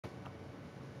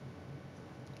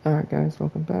Alright guys,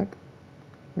 welcome back.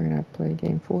 We're gonna play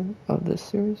game 4 of this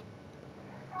series.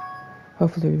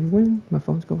 Hopefully we win. My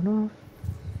phone's going off.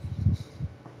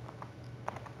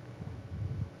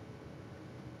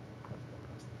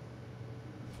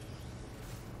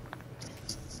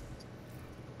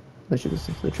 Let's just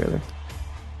listen to the trailer.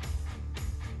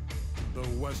 The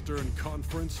Western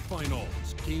Conference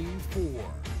Finals, Game 4.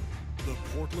 The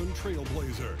Portland Trail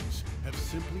Blazers have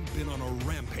simply been on a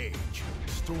rampage,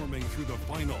 storming through the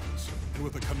finals. And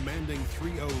with a commanding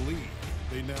 3-0 lead,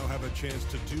 they now have a chance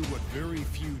to do what very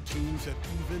few teams have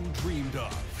even dreamed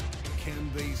of. Can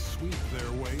they sweep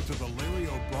their way to the Larry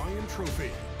O'Brien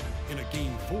Trophy in a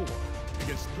Game 4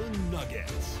 against the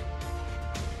Nuggets?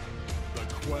 The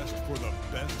quest for the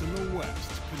best in the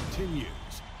West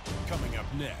continues. Coming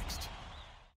up next.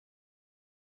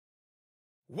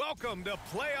 Welcome to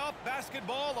playoff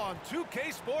basketball on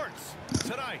 2K Sports.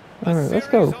 Tonight, all right, let's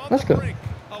go. Let's go. Brink.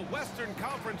 A Western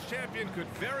Conference champion could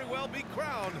very well be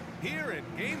crowned here in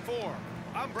Game 4.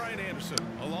 I'm Brian Anderson,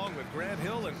 along with Grant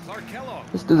Hill and Clark Kellogg.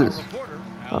 Let's do this. Our reporter,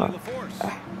 Allie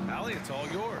LaForce. Allie, it's all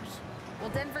yours.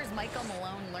 Well, Denver's Michael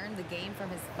Malone learned the game from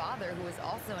his father, who is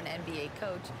also an NBA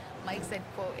coach. Mike said,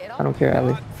 quote, I don't care,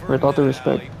 Allie. With all due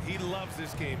respect. He loves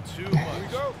this game too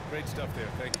much. Great stuff there.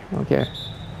 Thank you. Okay.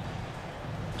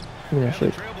 Yeah,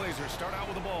 shit. The Trailblazers start out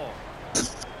with the ball.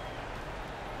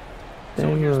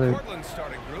 Dang,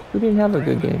 we didn't have a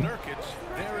good game.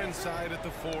 They're inside at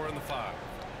the 4 and the 5.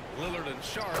 Lillard and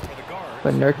Sharp are the guards.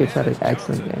 But Nurkic had an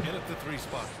excellent game. In at the 3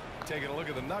 spot. Taking a look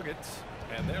at the Nuggets,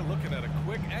 and they're looking at a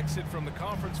quick exit from the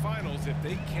conference finals if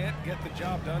they can't get the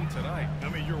job done tonight. I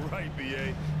mean, you're right,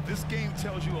 BA. This game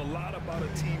tells you a lot about a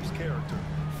team's character.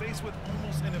 Faced with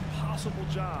almost an impossible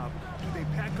job, do they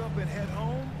pack up and head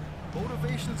home?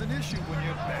 Motivation's an issue when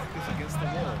your back is against the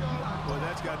wall. Well,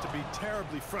 that's got to be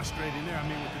terribly frustrating there. I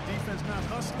mean, with the defense not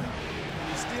hustling, and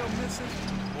he's still missing.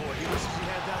 Boy, he wishes he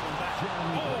had that one back.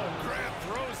 Oh, Grant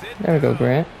throws it. There we go,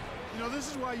 Grant. You know, this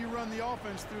is why you run the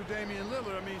offense through Damian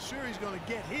Lillard. I mean, sure, he's going to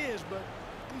get his, but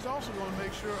he's also going to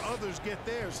make sure others get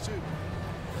theirs, too.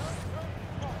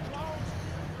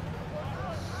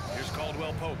 Here's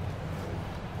Caldwell Pope.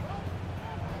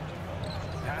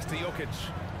 Pass to Jokic.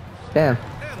 Damn.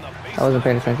 I wasn't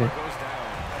paying attention. And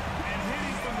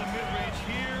hitting from the mid-range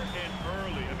here and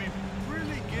early. I mean,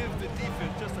 really give the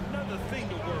defense just another thing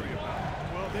to worry about.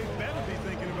 Well, they better be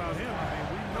thinking about him. I mean,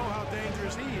 we know how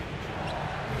dangerous he is.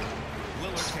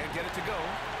 Lillard can't get it to go.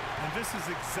 And this is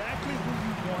exactly who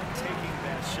you want taking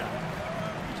that shot.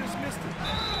 He just missed it.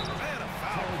 And a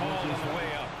foul call on the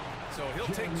way up. So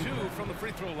he'll take 2 from the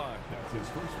free throw line.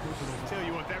 Tell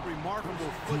you what, that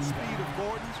remarkable foot speed of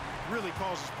Gordon's really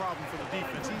causes problem for the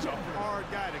defense. He's a hard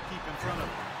guy to keep in front of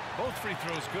him. Both free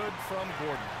throws good from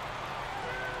Gordon.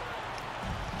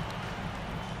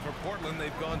 For Portland,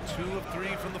 they've gone 2 of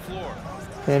 3 from the floor.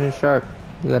 Shannon Sharp,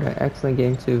 you got an excellent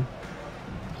game too.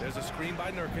 There's a screen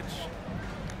by Nurkic.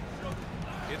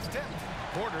 It's tipped.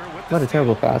 Porter with the What a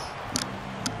terrible pass.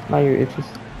 My ear itches.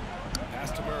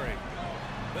 Pass to Murray.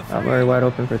 Murray wide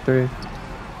open for 3. And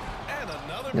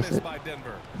another miss by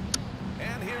Denver.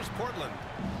 And here's Portland.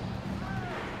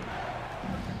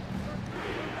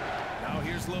 Now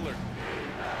here's Lillard.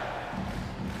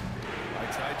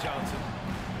 Right side Johnson.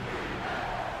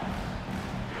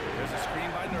 There's a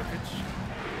screen by Nurkic.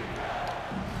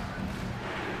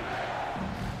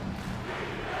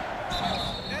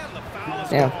 And the foul is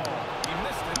called. He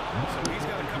missed it, so he's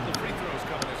got a couple of free throws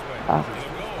coming his way.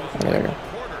 There we go.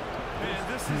 Man,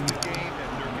 this is the game that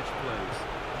Nurkic plays.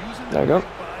 Using There we go.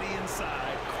 body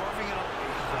inside, carving out a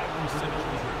high percentage.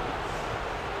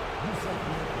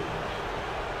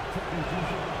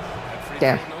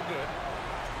 Damn. No good.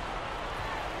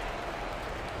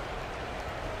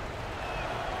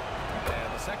 And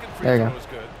the second free There you throw go. is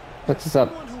good. Puts us up.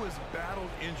 Someone who has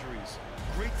battled injuries.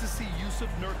 Great to see Yusuf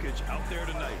Nurkic out there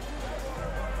tonight.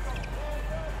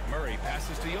 Murray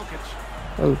passes to Jokic.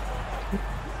 Oh.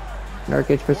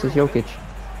 Nurkic versus Jokic.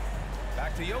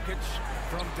 Back to Jokic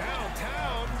from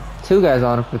downtown. 2 guys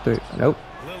on him for 3. Nope.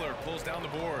 Lillard pulls down the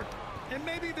board. And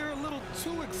maybe they're a little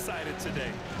too excited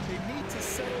today. They need to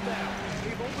settle down.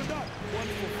 They've opened up 1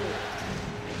 for 4.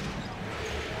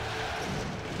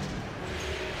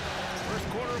 First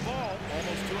quarter of ball,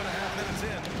 almost 2.5 minutes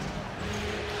in.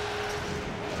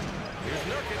 Here's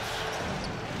Nurkic.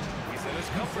 He's in his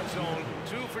comfort zone.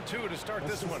 2 for 2 to start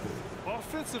this one.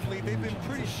 Offensively, they've been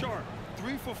pretty sharp.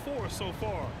 3 for 4 so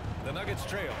far. The Nuggets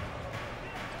trail.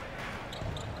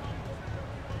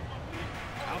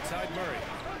 Outside Murray.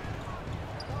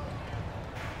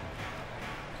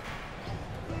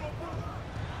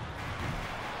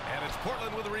 And it's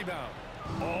Portland with a rebound.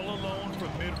 All alone from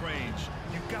mid-range.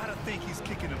 You gotta think he's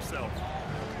kicking himself.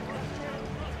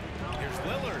 Here's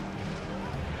Lillard.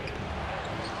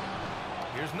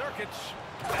 Here's Nurkic.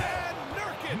 And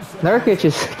Nurkic! Nurkic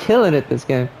is killing it this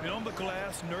game. And on the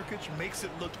glass, Nurkic makes it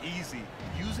look easy,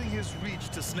 using his reach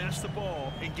to snatch the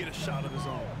ball and get a shot of his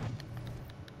own.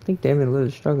 I think Damian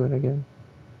Lillard's struggling again.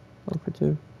 0 for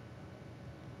 2.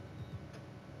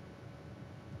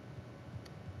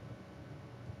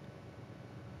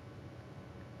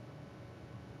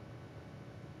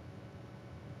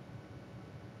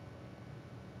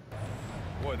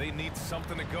 Boy, they need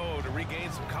something to go to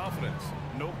regain some confidence.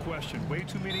 No question. Way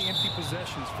too many empty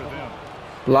possessions for them.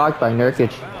 Blocked by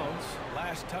Nurkic. Bounds.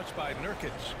 Last touch by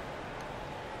Nurkic.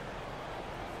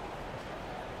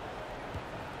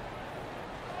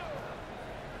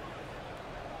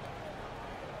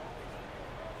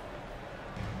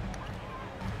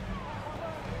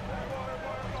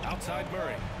 Outside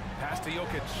Murray. Pass to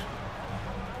Jokic.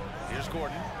 Here's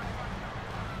Gordon.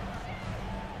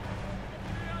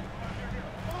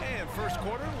 And first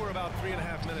quarter, we're about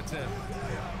 3.5 minutes in.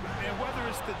 And whether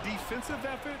it's the defensive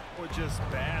effort or just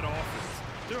bad offense,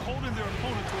 they're holding their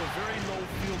opponent to a very low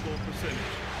field goal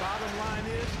percentage. Bottom line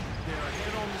is, they're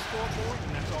ahead on the scoreboard,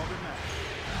 and that's all that matters.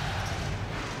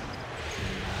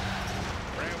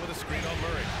 Grant with a screen on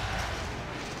Murray.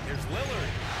 Here's Lillard.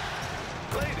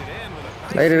 Played it in with a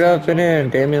nice Laid it up and in.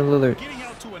 Damian Lillard. Getting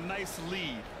out to a nice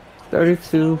lead.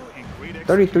 32,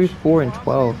 33, 4, and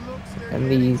 12 in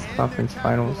these conference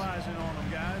finals. They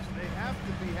have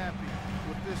to be happy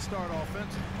with this start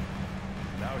offensively.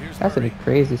 Now here's That's Murray. a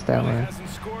crazy stat Well, he line. hasn't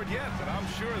scored yet, but I'm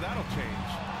sure that'll change.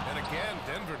 And again,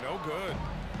 Denver no good.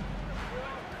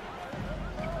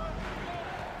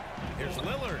 Here's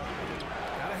Lillard.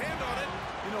 Got a hand on it.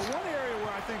 You know, one area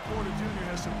where I think Porter Jr.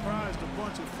 has surprised a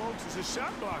bunch of folks is his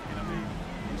shot blocking. I mean,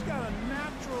 he's got a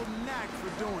natural knack for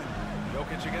doing it.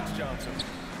 Jokic against Johnson.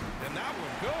 And that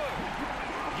one good.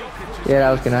 Jokic is Yeah,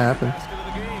 that was gonna happen. basket of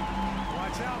the game.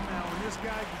 Watch out now. When this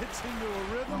guy gets into a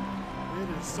rhythm, it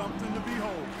is something to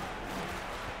behold.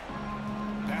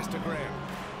 Pass to Graham.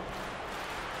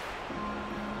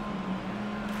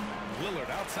 Lillard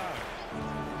outside.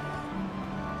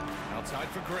 Outside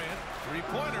for Grant.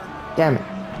 Three-pointer. Damn it.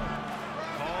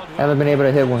 Caldwell Haven't been able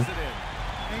to hit one. puts it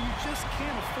in. And you just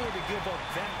can't afford to give up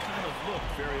that kind of look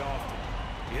very often.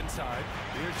 Inside.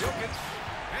 Here's Jokic.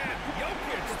 And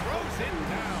Jokic throws it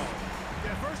down.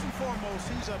 Yeah, first and foremost,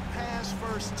 he's a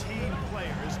pass-first team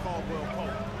player, is Caldwell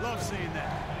Pope. Love seeing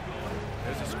that.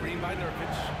 There's a screen by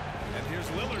Nurkic. And here's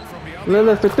Lillard from beyond.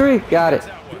 Lillard for 3. Got it.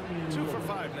 That one. 2 for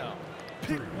 5 now.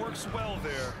 Pick works well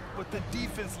there, but the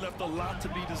defense left a lot to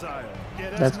be desired. Yeah,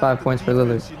 That's 5 not the points for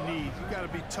Lillard. defense You need. You got to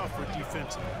be tougher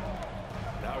defensively.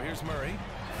 Now here's Murray.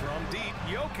 From deep,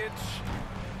 Jokic.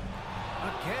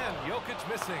 Again, Jokic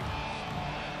missing.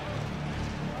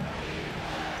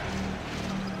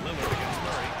 Lillard against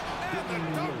Murray. And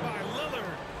the dunk by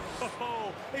Lillard.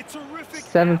 Oh, a terrific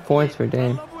 7 athlete. points for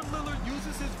Dame. I love when Lillard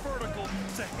uses his vertical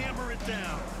to hammer it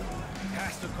down.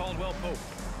 Pass to Caldwell Pope.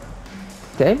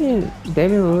 Damian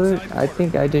Lillard, I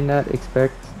think I did not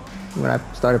expect when I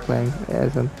started playing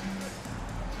as him.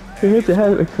 He had to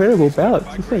have incredible bounce.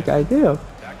 It's like, idea.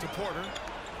 Back to Porter.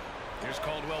 Here's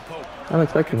Caldwell Pope. I'm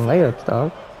expecting layups,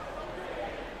 dog.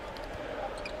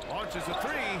 Launches a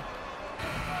three.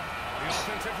 The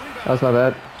offensive rebound. That was my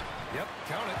bad. Yep,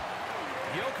 count it.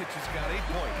 Jokic has got 8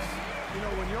 points. You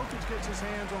know, when Jokic gets his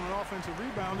hands on an offensive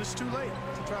rebound, it's too late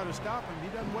to try to stop him. He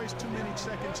doesn't waste too many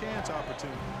second chance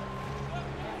opportunities.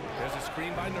 There's a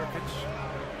screen by Nurkic.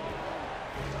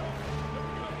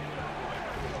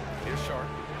 Here's Sharp.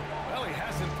 Well, he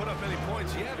hasn't put up any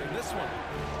points yet in this one.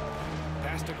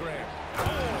 Pass to Graham.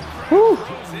 Oh, Whew.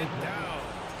 Graham throws it down.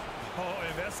 Oh,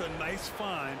 and that's a nice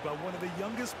find by one of the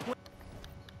youngest players.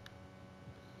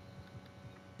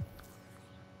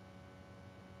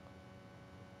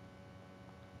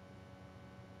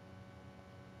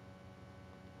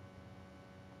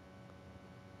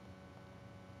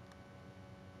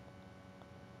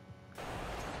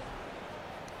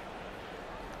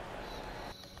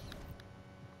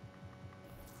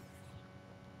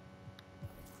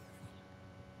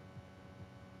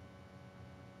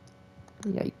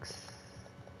 Yikes.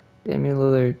 Damian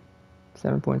Lillard,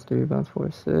 7 points, 3 rebounds, 4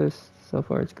 assists. So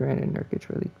far, it's Grant and Nurkic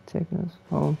really taking us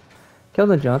home.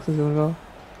 Keldon Johnson's doing well.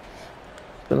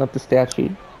 Filling up the stat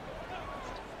sheet.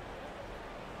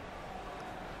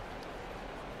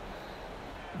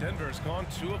 Denver's gone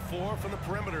 2 of 4 from the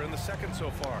perimeter in the second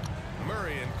so far.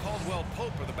 Murray and Caldwell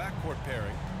Pope are the backcourt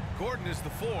pairing. Gordon is the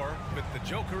 4 with the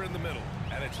Joker in the middle.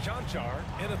 And it's Chanchar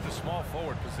in at the small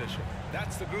forward position.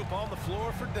 That's the group on the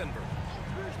floor for Denver.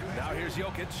 Now here's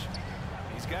Jokic.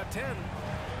 He's got 10.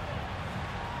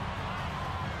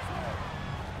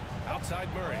 Outside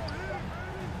Murray.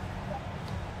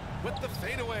 With the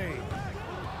fadeaway.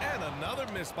 And another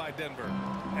miss by Denver.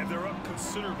 And they're up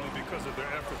considerably because of their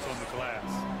efforts on the glass.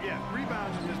 Yeah,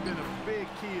 rebounding has been a big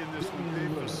key in this one.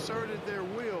 They've asserted their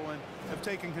will and have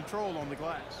taken control on the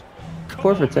glass.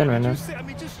 4 for 10 right now. I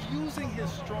mean, just using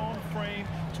his strong frame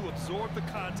to absorb the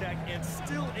contact and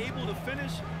still able to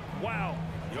finish. Wow.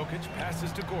 Jokic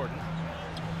passes to Gordon.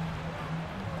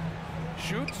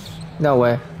 Shoots. No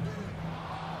way.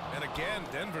 And again,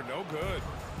 Denver no good.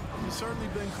 He's certainly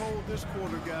been cold this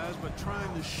quarter, guys, but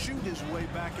trying to shoot his way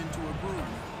back into a groove.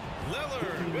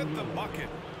 Lillard with the bucket.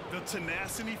 The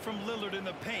tenacity from Lillard in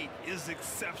the paint is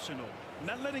exceptional.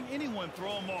 Not letting anyone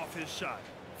throw him off his shot.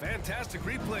 Fantastic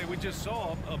replay we just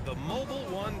saw of the Mobile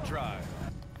One drive.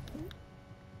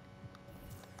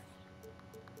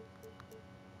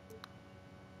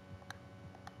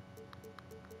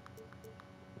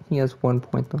 He has 1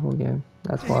 point the whole game.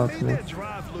 That's wild to He me. made that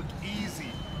drive look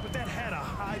easy, but that had a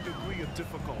high degree of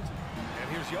difficulty. And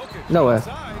here's Jokic. No way.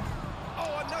 Inside.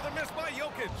 Oh, another miss by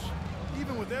Jokic.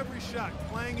 Even with every shot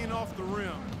clanging off the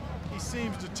rim, he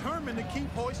seems determined to keep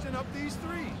hoisting up these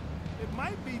threes. It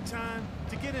might be time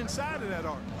to get inside of that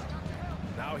arc.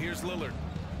 Now here's Lillard.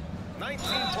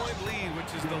 19-point lead, which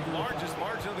is the largest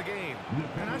margin of the game.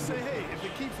 And I say, hey, if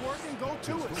it keeps working, go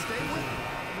to it. Stay with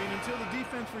it. I mean, until the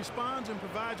defense responds and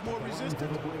provides more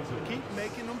resistance, keep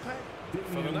making them pay.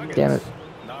 For the Nuggets, Damn it.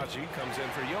 Najee comes in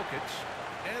for Jokic,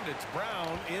 and it's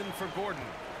Brown in for Gordon.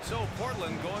 So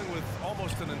Portland going with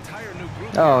almost an entire new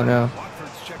group. Oh, no.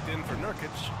 Watford's checked in for Nurkic.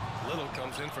 Little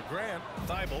comes in for Grant.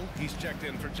 Thibault, he's checked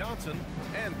in for Johnson.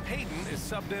 And Payton is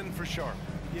subbed in for Sharp.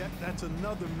 Yeah, that's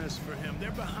another miss for him.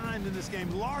 They're behind in this game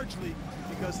largely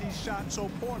because he's shot so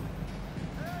poorly.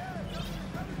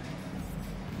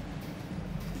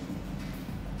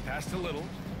 Pass to Little.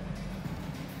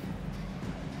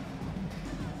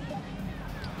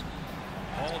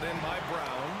 Hauled in by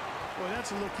Brown. Boy,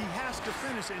 that's a look he has to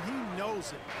finish, and he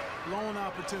knows it. Blown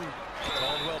opportunity.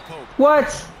 Caldwell Pope.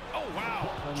 What? Oh, wow.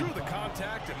 Drew the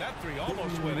contact, and that three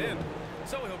almost went in.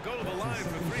 So he'll go to the line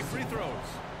for 3 free throws.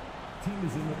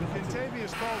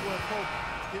 Kentavious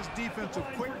Caldwell-Pope, his defensive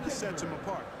quickness sets him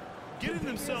apart. Getting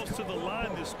themselves to the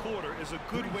line this quarter is a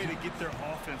good way to get their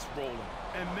offense rolling.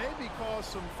 And maybe cause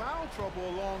some foul trouble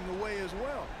along the way as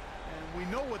well. And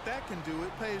we know what that can do.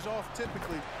 It pays off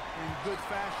typically in good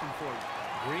fashion for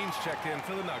you. Green's checked in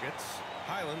for the Nuggets.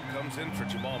 Highland comes in for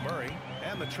Jamal Murray.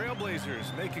 And the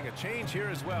Trailblazers making a change here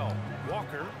as well.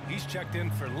 Walker, he's checked in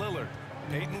for Lillard.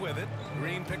 Payton with it.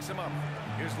 Green picks him up.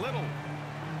 Here's Little.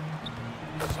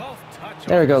 Soft touch.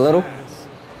 There we go, Little.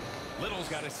 Little's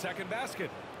got his second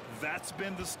basket. That's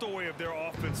been the story of their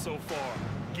offense so far.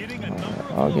 Getting a number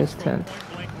of August looks from 10th.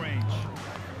 point-blank range.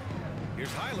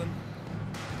 Here's Highland.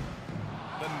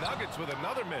 The Nuggets with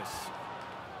another miss.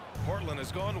 Portland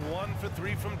has gone 1 for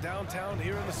 3 from downtown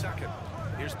here in the second.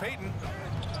 Here's Payton.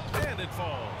 And it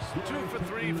falls. 2 for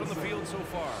 3 from the field so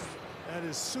far. That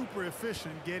is super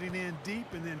efficient, getting in deep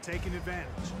and then taking advantage.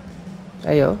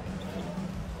 Hey, yo.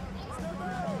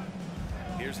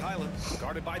 Here's Highland,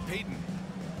 guarded by Payton.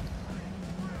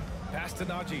 Pass to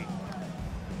Najee.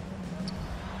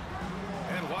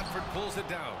 And Watford pulls it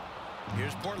down.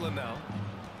 Here's Portland now.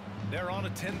 They're on a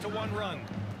 10-1 run.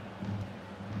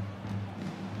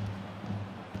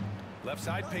 Left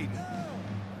side, Payton.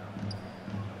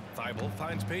 Thibault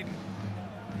finds Payton.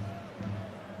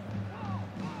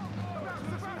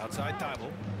 Outside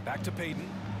Thibault. Back to Payton.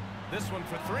 This one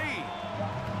for 3.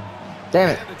 Damn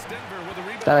it. And it's Denver with a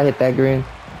rebound. Thought I hit that green.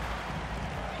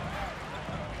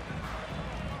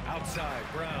 Outside,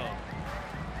 Brown.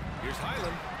 Here's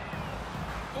Highland.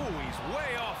 Oh, he's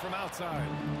way off from outside.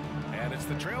 And it's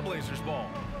the Trailblazers' ball.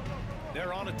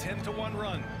 They're on a 10-1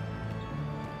 run.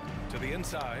 To the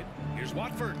inside. Here's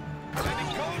Watford. And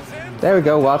he goes in. There we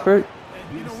go, Watford.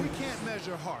 And, you know, we can't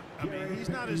measure heart. I mean, he's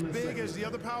not as big as the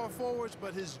other power forwards,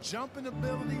 but his jumping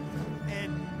ability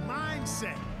and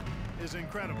mindset is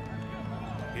incredible.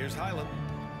 Here's Highland.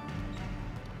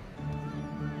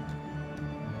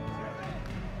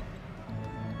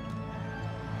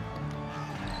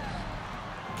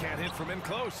 Can't hit from in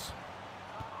close.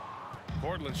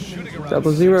 Portland's shooting around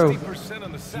 0-0. 60%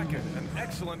 in the second. An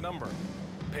excellent number.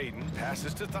 Payton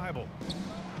passes to Thibault.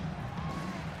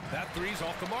 That three's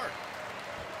off the mark.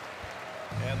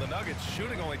 And the Nuggets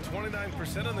shooting only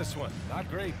 29% in this one. Not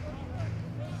great.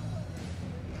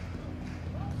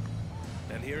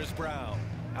 And here's Brown.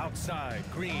 Outside,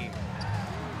 Green.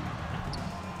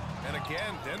 And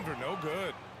again, Denver no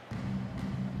good.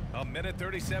 A minute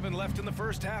 37 left in the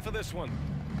first half of this one.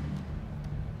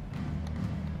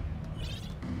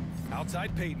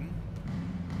 Outside Peyton.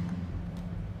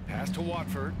 Pass to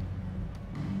Watford.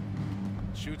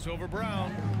 Shoots over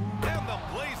Brown. And the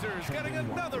Blazers getting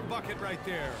another bucket right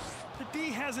there. The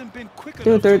D hasn't been quick enough.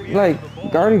 Dude, they're to like react to the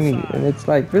ball guarding me, inside. and it's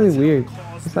like really That's how weird.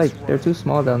 caused It's this like they're run. too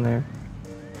small down there.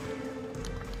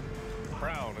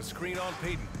 Brown, a screen on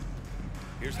Peyton.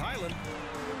 Here's Highland.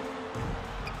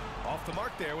 Off the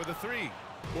mark there with a three.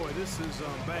 Boy, this is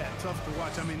bad. Tough to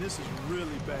watch. I mean, this is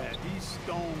really bad. He's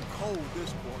stone cold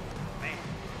this quarter. Man.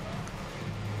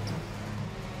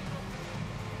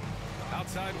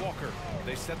 Outside Walker.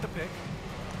 They set the pick.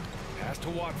 Pass to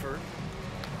Watford.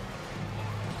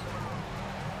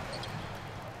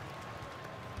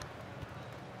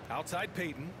 Outside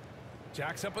Peyton.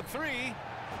 Jacks up a three.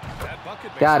 That bucket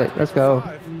makes Got it. Let's go.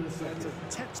 That's a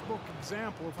textbook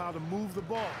example of how to move the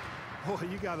ball. Boy,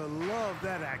 you got to love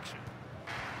that action.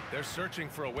 They're searching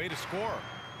for a way to score.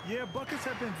 Yeah, buckets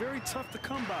have been very tough to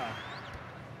come by.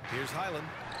 Here's Highland.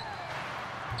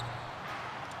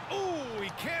 Oh, he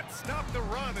can't stop the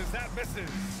run as that misses.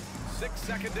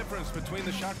 6-second difference between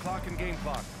the shot clock and game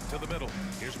clock. To the middle.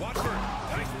 Here's Watford.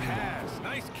 Nice pass,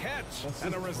 nice catch,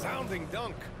 and a resounding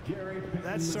dunk.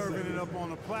 That's serving it up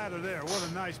on a platter there. What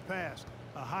a nice pass.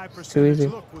 A high Too percentage easy.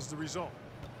 look was the result.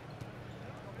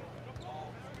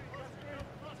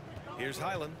 Here's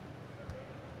Highland.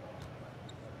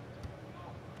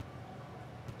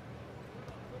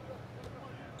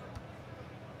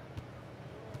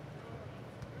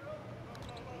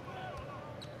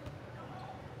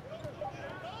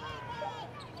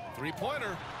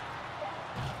 Three-pointer.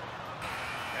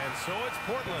 And so it's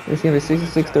Portland. It's gonna be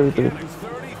 66-33. A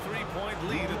 33-point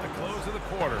lead at the close of the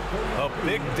quarter. A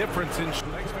big difference in...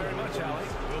 Thanks very much, Allie.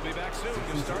 We'll be back soon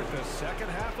to start the second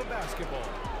half of basketball.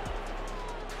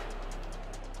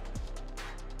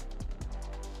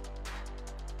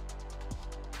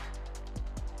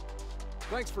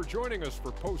 Thanks for joining us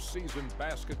for postseason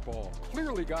basketball.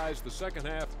 Clearly, guys, the second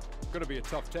half going to be a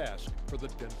tough task for the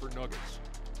Denver Nuggets.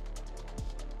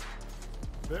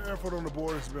 Their effort on the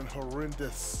board has been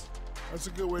horrendous. That's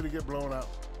a good way to get blown out.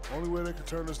 Only way they can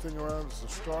turn this thing around is to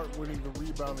start winning the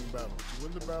rebounding battle, to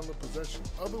win the battle of possession.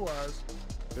 Otherwise,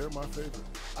 they're my favorite,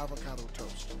 avocado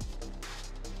toast.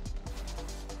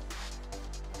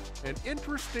 An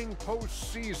interesting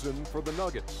postseason for the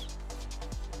Nuggets.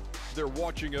 They're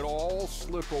watching it all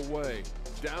slip away,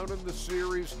 down in the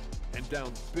series and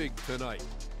down big tonight.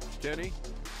 Kenny,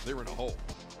 they're in a hole.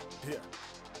 Yeah.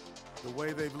 The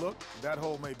way they've looked, that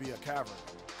hole may be a cavern.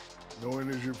 No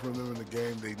energy from them in the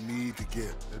game they need to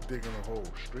get. They're digging a hole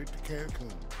straight to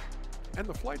Cancun. And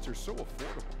the flights are so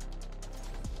affordable.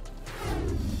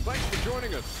 Thanks for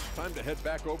joining us. Time to head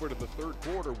back over to the third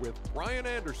quarter with Brian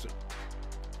Anderson.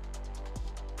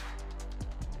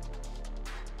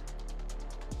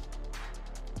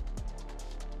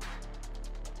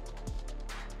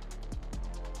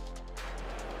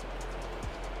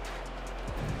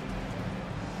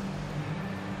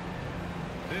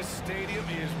 This stadium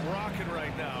is rocking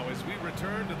right now as we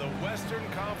return to the Western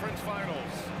Conference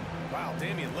Finals. Wow,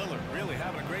 Damian Lillard really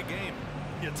having a great game.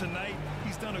 Yeah, tonight,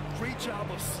 he's done a great job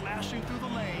of slashing through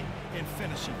the lane and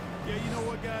finishing. Yeah, you know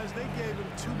what, guys? They gave him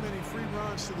too many free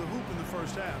runs to the hoop in the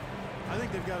first half. I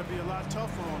think they've got to be a lot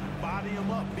tougher on him. Body him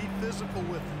up. Be physical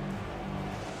with him.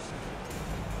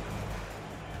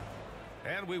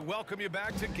 And we welcome you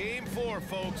back to Game 4,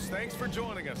 folks. Thanks for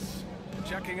joining us.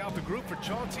 Checking out the group for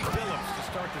Chauncey Billups to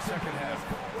start the second half.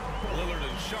 Lillard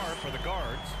and Sharp are the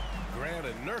guards. Grant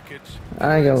and Nurkic.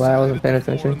 I ain't gonna lie, I wasn't paying at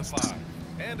the 4 attention. and the 5.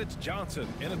 And it's Johnson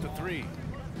in at the 3.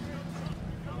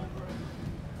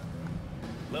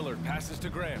 Lillard passes to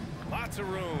Grant. Lots of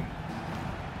room.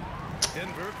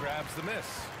 Denver grabs the miss.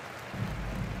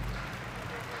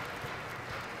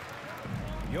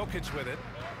 Jokic with it.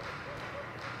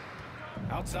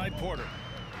 Outside Porter.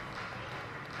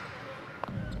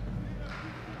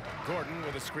 Gordon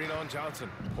with a screen on Johnson.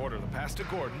 Porter, the pass to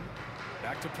Gordon.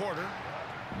 Back to Porter.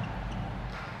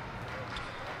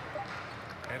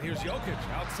 And here's Jokic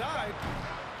outside.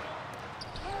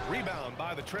 Rebound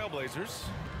by the Trailblazers.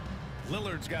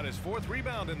 Lillard's got his 4th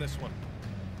rebound in this one.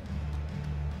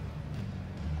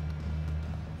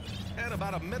 And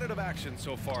about a minute of action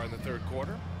so far in the third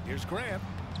quarter. Here's Grant.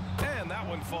 And that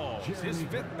one falls. His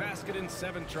 5th basket in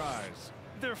 7 tries.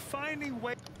 They're finding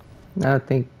ways. I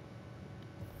think.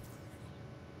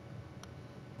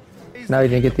 Now he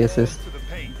didn't get the assist. To the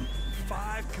paint.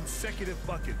 5 consecutive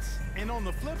buckets. And on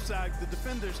the flip side, the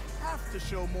defenders have to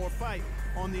show more fight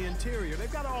on the interior.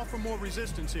 They've got to offer more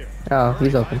resistance here. Oh,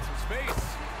 he's open. Finds some space.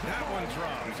 That one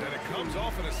drops, and it comes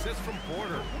off an assist from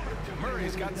Porter.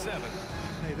 Murray's got 7.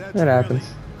 Hey, that's That happens.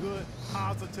 really good,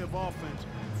 positive offense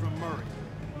from Murray.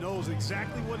 Knows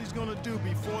exactly what he's going to do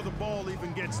before the ball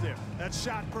even gets there. That's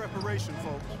shot preparation,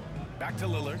 folks. Back to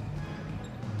Lillard.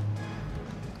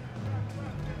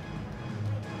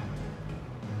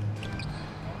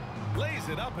 Lays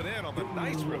it up and in on the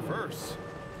nice reverse.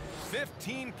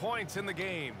 15 points in the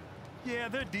game. Yeah,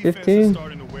 their defense 15. is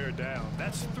starting to wear down.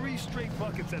 That's 3 straight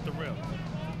buckets at the rim.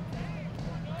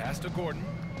 Pass to Gordon.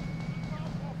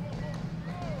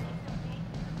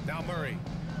 Now Murray.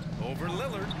 Over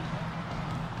Lillard.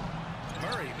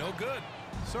 Murray, no good.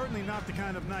 Certainly not the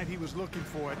kind of night he was looking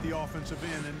for at the offensive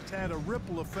end, and it's had a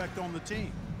ripple effect on the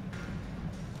team.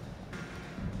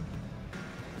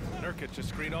 Nurkic a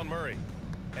screen on Murray.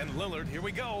 And Lillard, here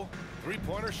we go.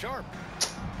 Three-pointer sharp.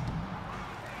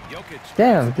 Jokic.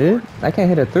 Damn, dude. I can't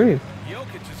hit a 3.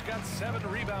 Jokic has got 7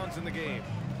 rebounds in the game.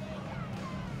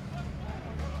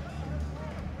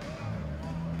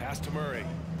 Pass to Murray.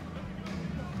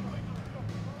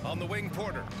 On the wing,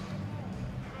 Porter.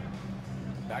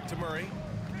 Back to Murray.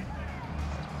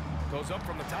 Goes up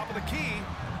from the top of the key.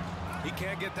 He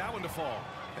can't get that one to fall.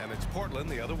 And it's Portland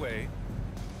the other way.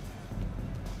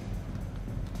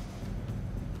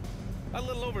 A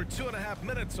little over 2.5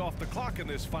 minutes off the clock in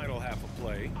this final half of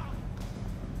play.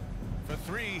 For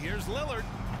 3, here's Lillard.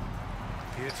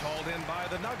 It's hauled in by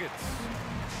the Nuggets.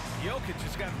 Jokic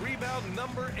has got rebound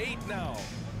number 8 now.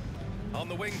 On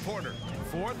the wing, Porter.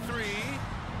 4-3.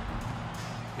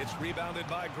 It's rebounded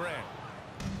by Grant.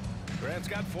 Grant's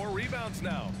got 4 rebounds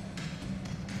now.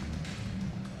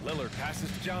 Lillard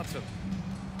passes to Johnson.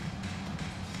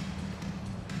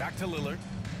 Back to Lillard.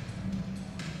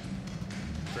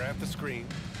 Grant the screen.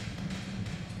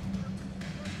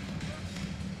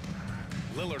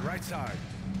 Lillard right side.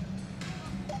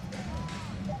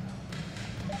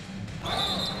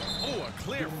 Oh, a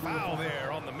clear foul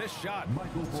there on the missed shot.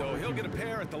 So he'll get a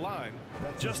pair at the line.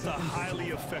 Just a highly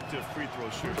effective free throw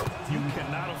shooter. You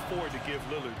cannot afford to give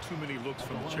Lillard too many looks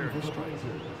from the charity stripe.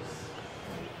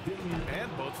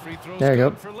 And both free throws There you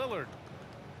good go. for Lillard.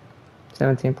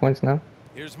 17 points now.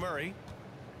 Here's Murray.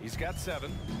 He's got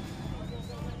 7.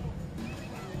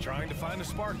 Trying to find a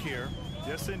spark here.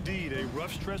 Yes, indeed. A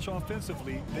rough stretch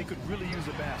offensively. They could really use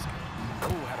a basket. Oh,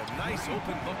 had a nice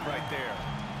open look right there.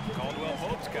 Caldwell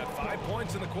Pope's got 5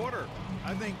 points in the quarter.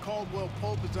 I think Caldwell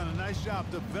Pope has done a nice job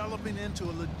developing into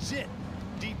a legit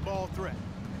deep ball threat.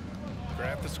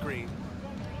 Grab the screen.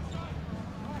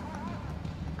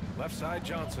 Left side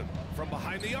Johnson from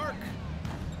behind the arc.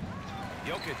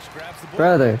 Jokic grabs the ball.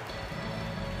 Brother.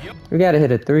 Yep. We gotta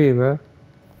hit a 3, bro.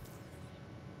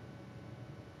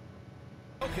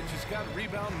 Jokic has got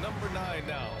rebound number 9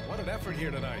 now. What an effort here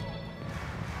tonight.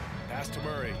 Pass to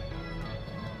Murray.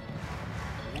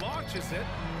 Launches it.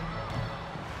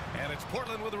 And it's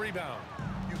Portland with a rebound.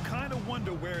 You kind of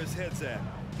wonder where his head's at.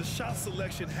 The shot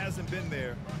selection hasn't been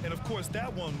there. And, of course,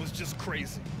 that one was just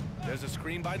crazy. There's a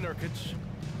screen by Nurkic.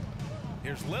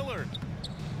 Here's Lillard.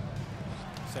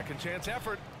 Second chance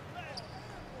effort.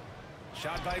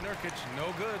 Shot by Nurkic,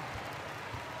 no good.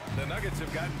 The Nuggets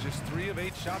have gotten just 3 of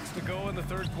 8 shots to go in the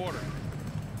third quarter.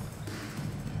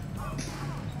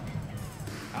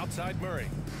 Outside Murray.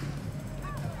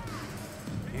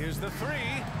 Here's the 3.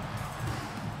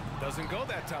 Doesn't go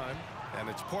that time. And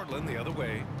it's Portland the other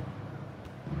way.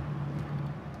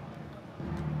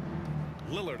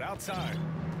 Lillard outside.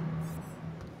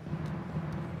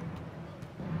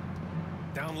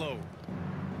 Down low.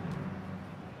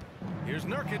 Here's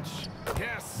Nurkic.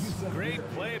 Yes. Great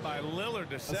play by Lillard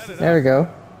to set it up. There we go.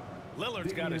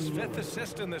 Lillard's got his 5th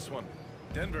assist in this one.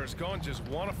 Denver's gone just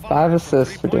 1 of 5. 5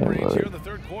 assists for three-point Denver. range here in the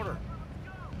third quarter.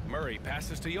 Murray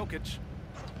passes to Jokic.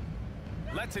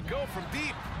 Lets it go from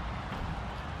deep.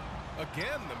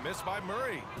 Again, the miss by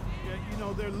Murray. Yeah, you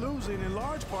know, they're losing in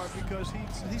large part because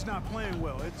he's not playing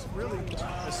well. It's really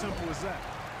as simple as that.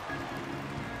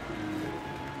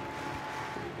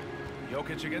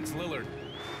 Jokic against Lillard.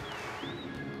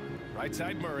 Right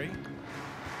side Murray.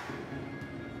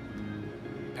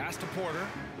 Pass to Porter.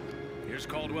 Here's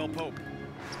Caldwell Pope.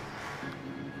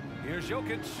 Here's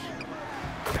Jokic.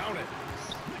 Count it.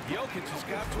 Jokic has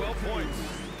got 12 points.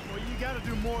 Well, you got to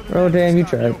do more than Oh, that to damn, you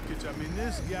stop tried. Jokic. I mean,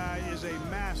 this guy is a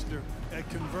master at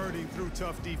converting through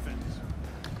tough defense.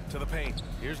 To the paint.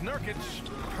 Here's Nurkic.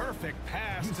 Perfect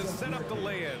pass to set up the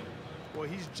lay-in. Boy,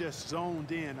 he's just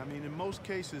zoned in. I mean, in most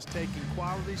cases, taking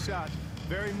quality shots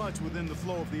very much within the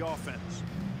flow of the offense.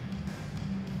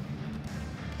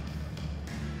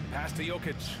 Pass to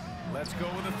Jokic. Let's go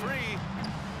with a 3.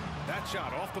 That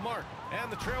shot off the mark.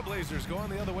 And the Trailblazers going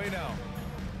the other way now.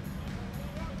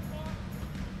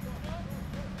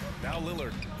 Now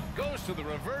Lillard goes to the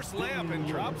reverse layup and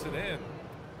drops it in.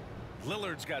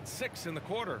 Lillard's got 6 in the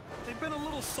quarter. They've been a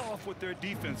little soft with their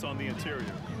defense on the interior.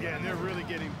 Yeah, and they're really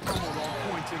getting pummeled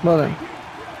on points in Well the then. paint.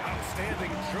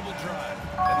 Outstanding dribble drive.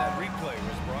 And that replay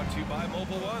was brought to you by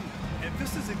Mobile One. And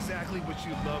this is exactly what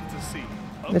you love to see.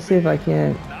 Up Let's see if I big,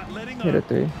 can't not letting hit a up.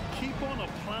 3. Keep on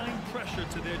applying pressure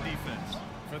to their defense.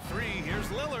 For 3, here's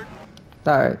Lillard.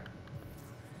 Alright.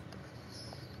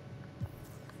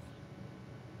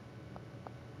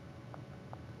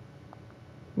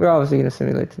 We're obviously going to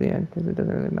simulate to the end because it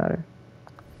doesn't really matter.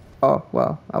 Oh,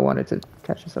 well, I wanted to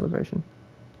catch the celebration.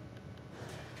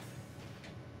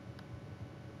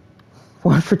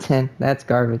 1 for 10. That's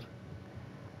garbage.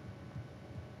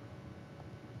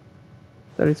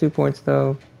 32 points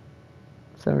though.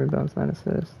 7 rebounds, 9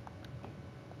 assists.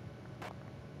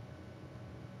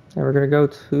 And we're going to go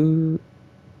to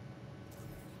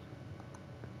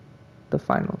the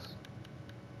finals.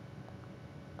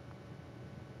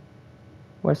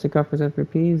 Western Conference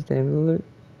MVPs, Dame Lillard.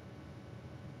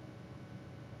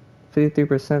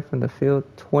 53% from the field,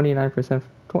 29%,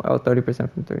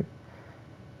 30% from 3.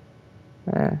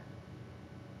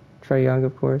 Trae Young,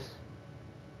 of course.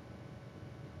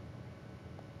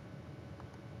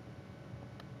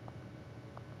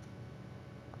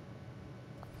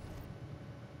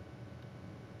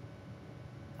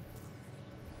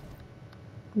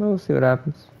 We'll see what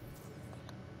happens.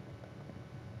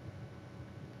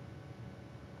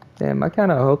 Damn, I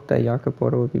kind of hoped that Jakob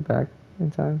Porter would be back in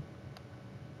time.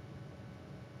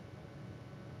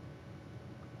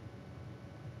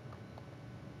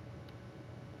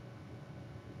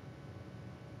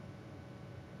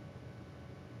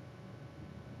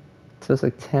 So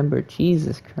September,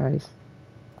 Jesus Christ.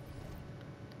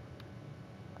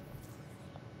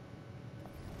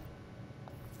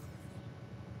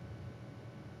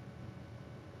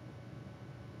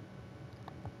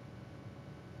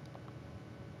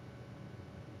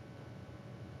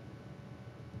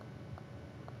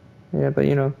 Yeah, but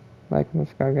you know, like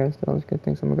most guys, that was good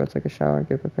things. I'm gonna go take a shower and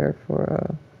get prepared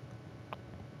for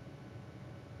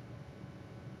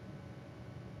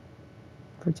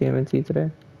TMNT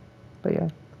today. But yeah,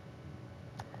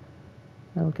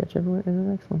 I will catch everyone in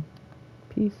the next one.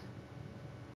 Peace.